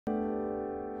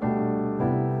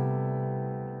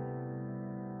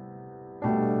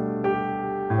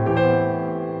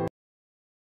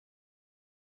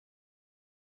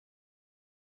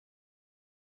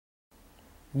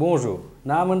Bonjour.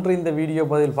 நாம் இன்று இந்த வீடியோ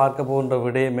பதிவில் பார்க்க போகின்ற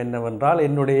விடயம் என்னவென்றால்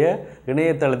என்னுடைய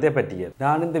இணையதளத்தை பற்றிய.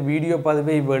 நான் இந்த வீடியோ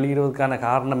பதிவை வெளியிடுவதற்கான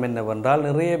காரணம் என்னவென்றால்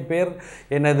நிறைய பேர்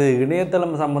எனது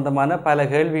இணையதளம் சம்பந்தமான பல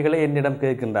கேள்விகளை என்னிடம்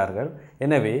கேட்கின்றார்கள்.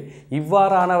 எனவே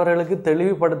இவ்வாறானவர்களுக்கு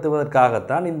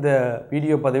தெளிவுபடுத்துவதற்காகத்தான் இந்த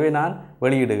வீடியோ பதிவை நான்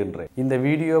வெளியிடுகின்றேன். இந்த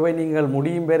வீடியோவை நீங்கள்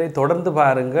முடியும் வரை தொடர்ந்து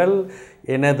பாருங்கள்.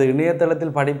 எனது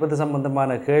இணையதளத்தில் படிப்பது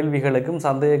சம்பந்தமான கேள்விகளுக்கும்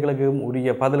சந்தேகங்களுக்கும்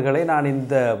உரிய பதில்களை நான்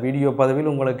இந்த வீடியோ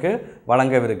பதிவில் உங்களுக்கு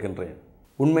வழங்கவிருக்கின்றேன்.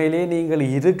 உண்மையிலேயே நீங்கள்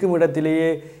இருக்கும் இடத்திலேயே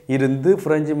இருந்து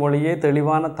பிரெஞ்சு மொழியை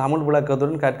தெளிவான தமிழ்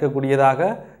விளக்கத்துடன் கற்கக்கூடியதாக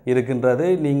இருக்கின்றது.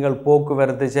 நீங்கள்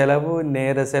போக்குவரத்து செலவு,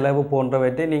 நேர செலவு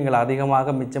போன்றவற்றை நீங்கள்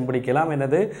அதிகமாக மிச்சம் பிடிக்கலாம்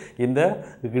எனது இந்த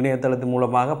இணையதளத்தின்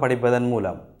மூலமாக படிப்பதன்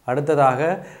மூலம். அடுத்ததாக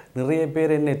நிறைய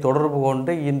பேர் என்னை தொடர்பு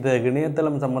கொண்டு இந்த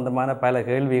இணையதளம் சம்பந்தமான பல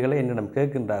கேள்விகளை என்னிடம்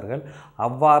கேட்கின்றார்கள்.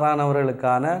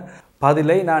 அவ்வாறானவர்களுக்கான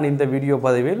பதிலை நான் இந்த வீடியோ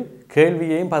பதிவில்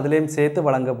கேள்வியையும் பதிலையும் சேர்த்து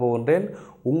வழங்கப் போகின்றேன்.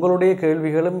 உங்களுடைய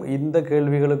கேள்விகளும் இந்த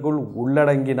கேள்விகளுக்குள்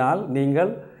உள்ளடங்கினால்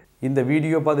நீங்கள் இந்த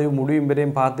வீடியோ பதிவு முடியும்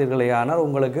வரையும் பார்த்தீர்களேயானால்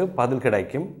உங்களுக்கு பதில்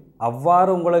கிடைக்கும். அவ்வாறு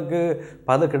உங்களுக்கு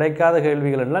பதில் கிடைக்காத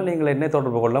கேள்விகள் எல்லாம் நீங்கள் என்னை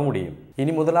தொடர்பு கொள்ள முடியும்.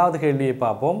 இனி முதலாவது கேள்வியை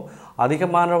பார்ப்போம்.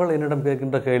 அதிகமானவர்கள் என்னிடம்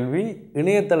கேட்கின்ற கேள்வி,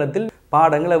 இணையதளத்தில்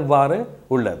பாடங்கள் எவ்வாறு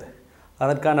உள்ளது?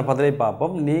 அதற்கான பதிலை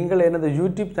பார்ப்போம். நீங்கள் எனது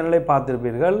யூடியூப் சேனலை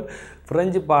பார்த்திருப்பீர்கள்.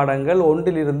 பிரெஞ்சு பாடங்கள் 1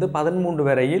 to 13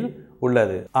 வரையில்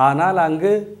உள்ளது. ஆனால்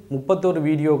அங்கு 31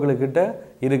 வீடியோக்களுக்கிட்ட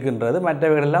இருக்கின்றது.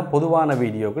 மற்றவைகளெல்லாம் பொதுவான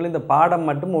வீடியோக்கள். இந்த பாடம்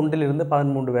மட்டும் 1 to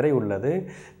 13 வரை உள்ளது.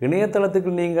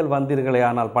 இணையதளத்துக்கு நீங்கள் வந்தீர்களே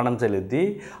ஆனால் பணம் செலுத்தி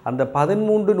அந்த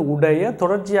 13 உடைய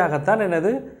தொடர்ச்சியாகத்தான்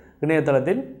எனது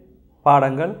இணையதளத்தில்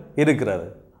பாடங்கள் இருக்கிறது.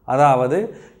 அதாவது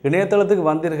இணையதளத்துக்கு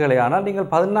வந்தீர்களே ஆனால் நீங்கள்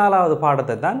 14வது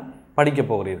பாடத்தை தான் படிக்கப்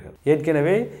போகிறீர்கள்.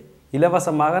 ஏற்கனவே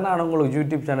இலவசமாக நான் உங்களுக்கு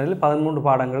யூடியூப் சேனலில் 13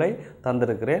 பாடங்களை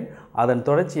தந்திருக்கிறேன். அதன்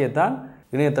தொடர்ச்சியை தான்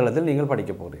இணையதளத்தில் நீங்கள்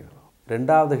படிக்கப் போகிறீர்கள்.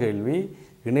 ரெண்டாவது கேள்வி,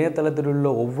 இணையதளத்தில் உள்ள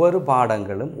ஒவ்வொரு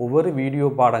பாடங்களும் ஒவ்வொரு வீடியோ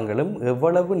பாடங்களும்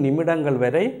எவ்வளவு நிமிடங்கள்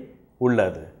வரை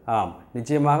உள்ளது? ஆம்,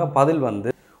 நிச்சயமாக பதில்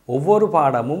ஒவ்வொரு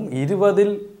பாடமும் 20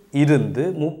 இருந்து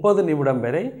 30 நிமிடம்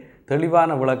வரை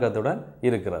தெளிவான விளக்கத்துடன்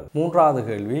இருக்கிறது. மூன்றாவது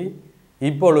கேள்வி,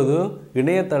 இப்பொழுது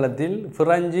இணையதளத்தில்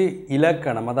பிரெஞ்சு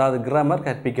இலக்கணம் அதாவது கிராமர்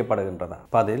கற்பிக்கப்படுகின்றதா?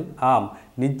 பதில், ஆம்,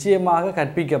 நிச்சயமாக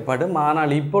கற்பிக்கப்படும்.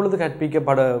 ஆனால் இப்பொழுது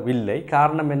கற்பிக்கப்படவில்லை.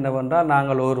 காரணம் என்னவென்றால்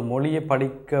நாங்கள் ஒரு மொழியை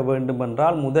படிக்க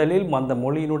வேண்டுமென்றால் முதலில் அந்த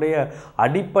மொழியினுடைய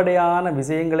அடிப்படையான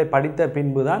விஷயங்களை படித்த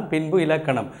பின்பு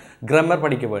இலக்கணம் கிராமர்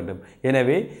படிக்க வேண்டும்.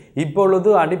 எனவே இப்பொழுது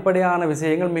அடிப்படையான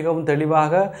விஷயங்கள் மிகவும்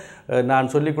தெளிவாக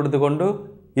நான் சொல்லிக் கொடுத்து கொண்டு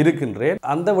இருக்கின்றேன்.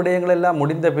 அந்த விடயங்கள் எல்லாம்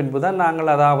முடிந்த பின்பு தான் நாங்கள்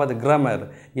அதாவது கிராமர்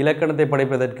இலக்கணத்தை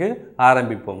படிப்பதற்கு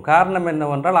ஆரம்பிப்போம். காரணம்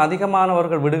என்னவென்றால்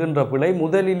அதிகமானவர்கள் விடுகின்ற பிழை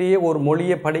முதலிலேயே ஒரு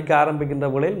மொழியை படிக்க ஆரம்பிக்கின்ற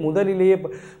பிழை முதலிலேயே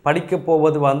படிக்கப்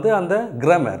போவது அந்த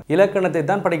கிராமர் இலக்கணத்தை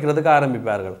தான் படிக்கிறதுக்கு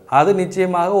ஆரம்பிப்பார்கள். அது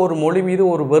நிச்சயமாக ஒரு மொழி மீது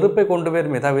ஒரு வெறுப்பை கொண்டு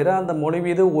வருமே தவிர அந்த மொழி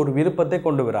மீது ஒரு விருப்பத்தை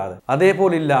கொண்டு வராது. அதே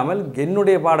போல் இல்லாமல்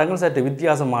என்னுடைய பாடங்கள் சற்று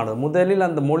வித்தியாசமானது. முதலில்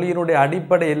அந்த மொழியினுடைய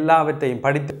அடிப்படை எல்லாவற்றையும்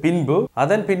படித்த பின்பு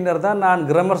அதன் பின்னர் தான் நான்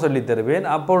கிராமர் சொல்லித் தருவேன்.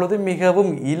 அப்பொழுது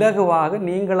மிகவும் இலகுவாக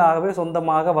நீங்களாகவே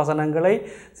சொந்தமாக வசனங்களை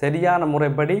சரியான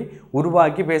முறைப்படி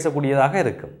உருவாக்கி பேசக்கூடியதாக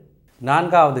இருக்கும்.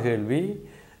 நான்காவது கேள்வி,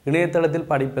 இணையதளத்தில்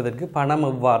படிப்பதற்கு பணம்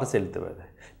எவ்வாறு செலுத்துவது?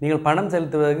 நீங்கள் பணம்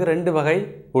செலுத்துவதற்கு 2 வகை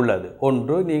உள்ளது.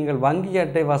 ஒன்று, நீங்கள் வங்கி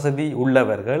அட்டை வசதி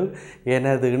உள்ளவர்கள்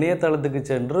எனது இணையதளத்துக்கு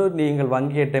சென்று நீங்கள்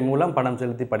வங்கி அட்டை மூலம் பணம்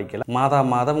செலுத்தி படிக்கலாம்.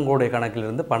 மாதம் உங்களுடைய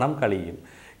கணக்கிலிருந்து பணம் கழியும்.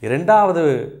 இரண்டாவது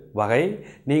வகை,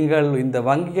 நீங்கள் இந்த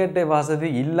வங்கி அட்டை வசதி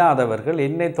இல்லாதவர்கள்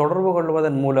என்னை தொடர்பு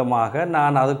கொள்வதன் மூலமாக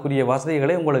நான் அதுக்குரிய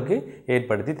வசதிகளை உங்களுக்கு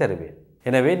ஏற்படுத்தி தருவேன்.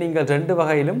 எனவே நீங்கள் 2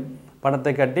 வகையிலும்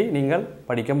பணத்தை கட்டி நீங்கள்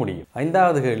படிக்க முடியும்.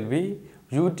 ஐந்தாவது கேள்வி,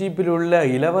 யூடியூப்பில் உள்ள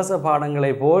இலவச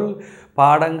பாடங்களை போல்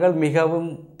பாடங்கள் மிகவும்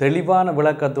தெளிவான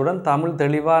விளக்கத்துடன் தமிழ்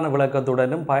தெளிவான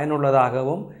விளக்கத்துடனும்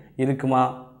பயனுள்ளதாகவும் இருக்குமா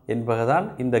என்பதுதான்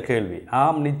இந்த கேள்வி.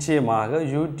 ஆம், நிச்சயமாக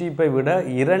யூடியூப்பை விட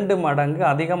 2 மடங்கு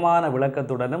அதிகமான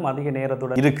விளக்கத்துடனும் அதிக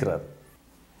நேரத்துடன் இருக்கிறது.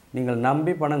 நீங்கள்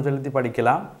நம்பி பணம் செலுத்தி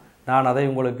படிக்கலாம். நான் அதை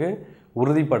உங்களுக்கு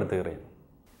உறுதிப்படுத்துகிறேன்.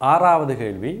 ஆறாவது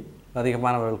கேள்வி,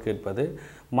 அதிகமானவர்கள் கேட்பது,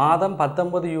 மாதம்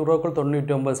 19 யூரோக்கள்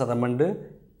 99%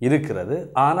 இருக்கிறது.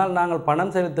 ஆனால் நாங்கள்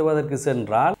பணம் செலுத்துவதற்கு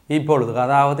சென்றால் இப்பொழுது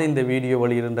அதாவது இந்த வீடியோ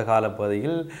வெளியிடுகின்ற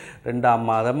காலப்பகுதியில் 2ஆம்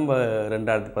மாதம்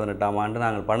 2018ஆம் ஆண்டு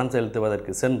நாங்கள் பணம்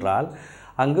செலுத்துவதற்கு சென்றால்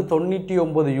அங்கு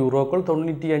 99 யூரோக்கள்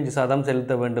 95%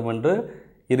 செலுத்த வேண்டும் என்று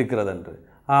இருக்கிறது என்று.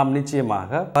 ஆம்,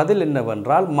 நிச்சயமாக பதில்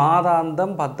என்னவென்றால்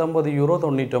மாதாந்தம் 19 யூரோ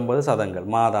 99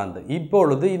 மாதாந்தம்.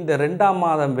 இப்பொழுது இந்த 2ஆம்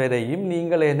மாதம் வரையும்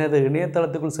நீங்கள் எனது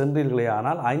இணையதளத்துக்குள் சென்றீர்களே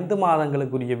ஆனால் 5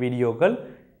 மாதங்களுக்குரிய வீடியோக்கள்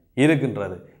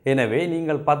இருக்கின்றது. எனவே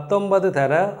நீங்கள் 19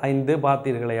 தர 5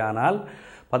 பார்த்தீர்களே ஆனால்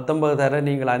 19 தர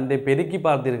நீங்கள் அந்த பெருக்கி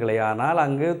பார்த்தீர்களே ஆனால்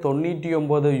அங்கு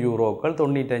 99 யூரோக்கள்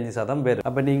 95% வரும்.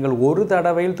 அப்போ நீங்கள் ஒரு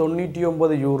தடவையில்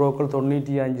 99 யூரோக்கள்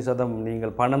 95%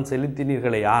 நீங்கள் பணம்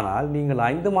செலுத்தினீர்களே ஆனால் நீங்கள்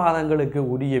 5 மாதங்களுக்கு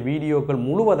உரிய வீடியோக்கள்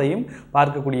முழுவதையும்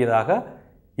பார்க்கக்கூடியதாக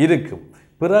இருக்கும்.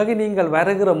 பிறகு நீங்கள்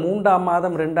வருகிற 3ஆம்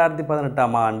மாதம்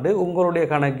 2018ஆம் ஆண்டு உங்களுடைய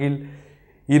கணக்கில்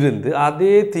இருந்து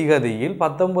அதே திகதியில்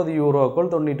 19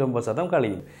 யூரோக்கள் 99%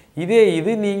 கழியும்.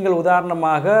 இது நீங்கள்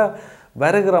உதாரணமாக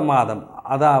வருகிற மாதம்,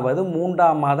 அதாவது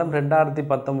 3ஆம் மாதம்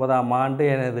 2019ஆம் ஆண்டு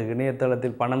எனது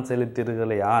இணையதளத்தில் பணம்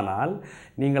செலுத்தீர்களே ஆனால்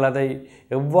நீங்கள் அதை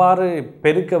எவ்வாறு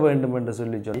பெருக்க வேண்டும் என்று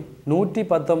சொல்லி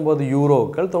 119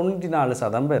 யூரோக்கள்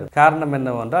 94% வரும். காரணம்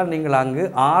என்னவென்றால் நீங்கள் அங்கு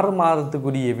 6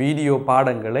 மாதத்துக்குரிய வீடியோ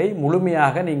பாடங்களை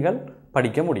முழுமையாக நீங்கள்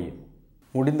படிக்க முடியும்.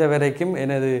 முடிந்த வரைக்கும்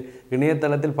எனது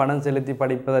இணையதளத்தில் பணம் செலுத்தி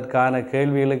படிப்பதற்கான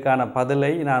கேள்விகளுக்கான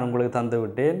பதிலை நான் உங்களுக்கு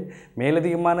தந்துவிட்டேன்.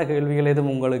 மேலதிகமான கேள்விகள் எதுவும்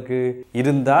உங்களுக்கு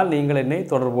இருந்தால் நீங்கள் என்னை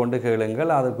தொடர்பு கொண்டு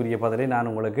கேளுங்கள், அதற்குரிய பதிலை நான்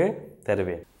உங்களுக்கு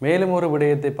தருவேன். மேலும் ஒரு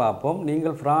விடயத்தை பார்ப்போம்.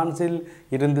 நீங்கள் பிரான்சில்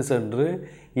இருந்து சென்று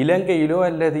இலங்கையிலோ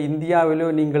அல்லது இந்தியாவிலோ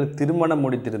நீங்கள் திருமணம்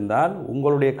முடித்திருந்தால்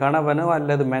உங்களுடைய கணவனோ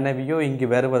அல்லது மனைவியோ இங்கு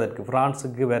வருவதற்கு,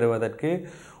 பிரான்ஸுக்கு வருவதற்கு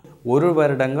 1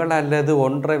 வருடங்கள் அல்லது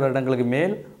 1.5 வருடங்களுக்கு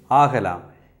மேல் ஆகலாம்.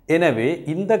 எனவே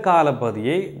இந்த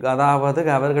காலப்பகுதியை, அதாவது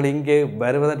அவர்கள் இங்கே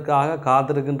வருவதற்காக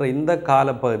காத்திருக்கின்ற இந்த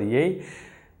காலப்பகுதியை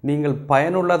நீங்கள்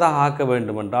பயனுள்ளதாக ஆக்க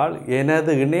வேண்டுமென்றால்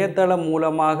எனது இணையதளம்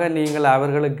மூலமாக நீங்கள்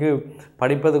அவர்களுக்கு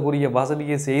படிப்பதற்குரிய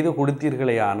வசதியை செய்து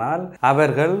கொடுத்தீர்களே ஆனால்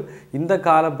அவர்கள் இந்த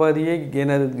காலப்பகுதியை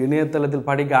எனது இணையதளத்தில்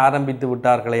படிக்க ஆரம்பித்து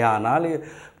விட்டார்களே ஆனால்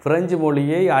பிரெஞ்சு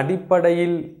மொழியை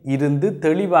அடிப்படையில் இருந்து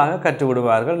தெளிவாக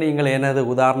கற்றுவிடுவார்கள். நீங்கள் எனது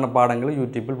உதாரண பாடங்களை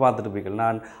யூடியூப்பில் பார்த்துருப்பீர்கள்.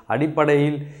 நான்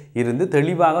அடிப்படையில் இருந்து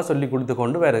தெளிவாக சொல்லிக் கொடுத்து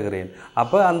கொண்டு வருகிறேன்.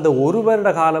 அப்போ அந்த 1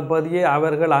 வருட காலப்பகுதியை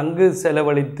அவர்கள் அங்கு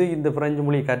செலவழித்து இந்த பிரெஞ்சு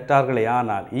மொழி கற்றார்களே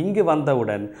ஆனால் இங்கு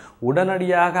வந்தவுடன்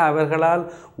உடனடியாக அவர்களால்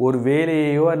ஒரு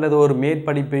வேலையையோ அல்லது ஒரு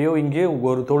மேற்படிப்பையோ, இங்கே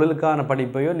ஒரு தொழிலுக்கான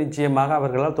படிப்பையோ நிச்சயமாக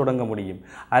அவர்களால் தொடங்க முடியும்.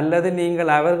 அல்லது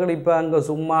நீங்கள் அவர்கள் இப்போ அங்கே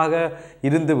சும்மாக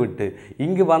இருந்துவிட்டு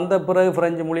இங்கு வந்த பிறகு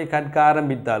பிரெஞ்சு மொழி கற்க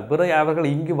ஆரம்பித்தால் பிறகு அவர்கள்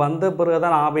இங்கு வந்த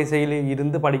பிறகுதான் ஆபைசையில்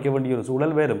இருந்து படிக்க வேண்டிய ஒரு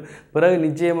சூழல் வரும். பிறகு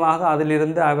நிச்சயமாக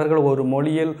அதிலிருந்து அவர்கள் ஒரு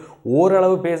மொழியில்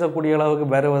ஓரளவு பேசக்கூடிய அளவுக்கு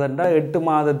வருவதென்றால் 8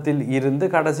 மாதத்தில் இருந்து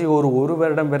கடைசி ஒரு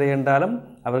வருடம் வரை என்றாலும்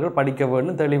அவர்கள் படிக்க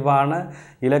வேண்டும், தெளிவான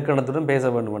இலக்கணத்துடன் பேச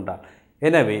வேண்டும் என்றால்.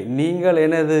 எனவே நீங்கள்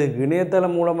எனது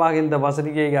இணையதளம் மூலமாக இந்த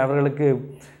வசதியை அவர்களுக்கு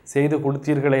செய்து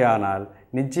கொடுத்தீர்களே ஆனால்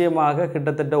நிச்சயமாக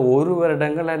கிட்டத்தட்ட 1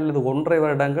 வருடங்கள் அல்லது 1.5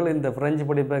 வருடங்கள் இந்த பிரெஞ்சு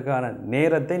படிப்பதற்கான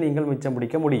நேரத்தை நீங்கள் மிச்சம்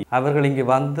பிடிக்க முடியும். அவர்கள் இங்கு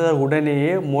வந்த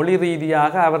உடனேயே மொழி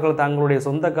ரீதியாக அவர்கள் தங்களுடைய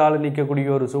சொந்த காலில்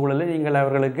நிற்கக்கூடிய ஒரு சூழலை நீங்கள்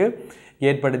அவர்களுக்கு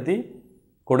ஏற்படுத்தி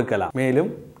கொடுக்கலாம். மேலும்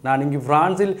நான் இங்கு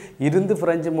பிரான்சில் இருந்து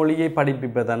பிரெஞ்சு மொழியை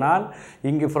படிப்பிப்பதனால்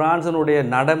இங்கு பிரான்சினுடைய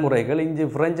நடைமுறைகள், இங்கு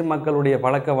பிரெஞ்சு மக்களுடைய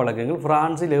பழக்க வழக்கங்கள்,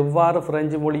 பிரான்சில் எவ்வாறு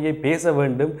பிரெஞ்சு மொழியை பேச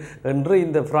வேண்டும் என்று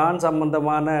இந்த பிரான்ஸ்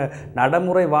சம்பந்தமான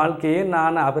நடைமுறை வாழ்க்கையை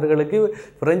நான் அவர்களுக்கு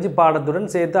பிரெஞ்சு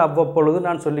பாடத்துடன் சேர்த்து அவ்வப்பொழுது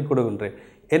நான் சொல்லிக் கொடுக்கின்றேன்.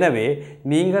 எனவே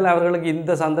நீங்கள் அவர்களுக்கு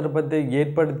இந்த சந்தர்ப்பத்தை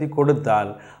ஏற்படுத்தி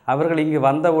கொடுத்தால் அவர்கள் இங்கு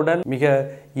வந்தவுடன் மிக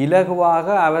இலகுவாக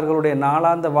அவர்களுடைய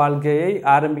நாளாந்த வாழ்க்கையை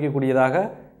ஆரம்பிக்கக்கூடியதாக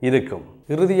இருக்கும்.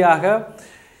 இறுதியாக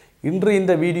இன்று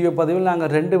இந்த வீடியோ பதிவில்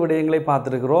நாங்கள் 2 விடயங்களை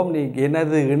பார்த்துருக்கிறோம்.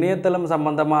 எனது இணையதளம்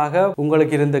சம்பந்தமாக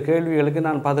உங்களுக்கு இருந்த கேள்விகளுக்கு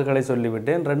நான் பதில்களை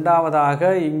சொல்லிவிட்டேன்.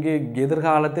 2வதாக இங்கு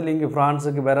எதிர்காலத்தில் இங்கு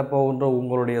பிரான்ஸுக்கு வரப்போகின்ற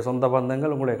உங்களுடைய சொந்த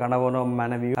பந்தங்கள், உங்களுடைய கணவனோ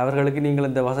மனைவி அவர்களுக்கு நீங்கள்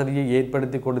இந்த வசதியை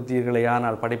ஏற்படுத்தி கொடுத்தீர்களே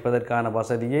ஆனால் படிப்பதற்கான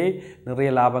வசதியை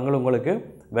நிறைய லாபங்கள் உங்களுக்கு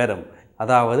வரும்.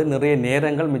 அதாவது நிறைய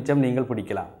நேரங்கள் மிச்சம் நீங்கள்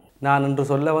பிடிக்கலாம். நான் இன்று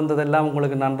சொல்ல வந்ததெல்லாம்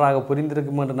உங்களுக்கு நன்றாக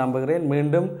புரிந்திருக்கும் என்று நம்புகிறேன்.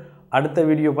 மீண்டும் அடுத்த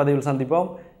வீடியோ பதிவில் சந்திப்போம்.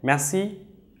 Mercy,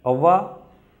 au revoir,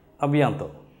 à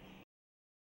bientôt.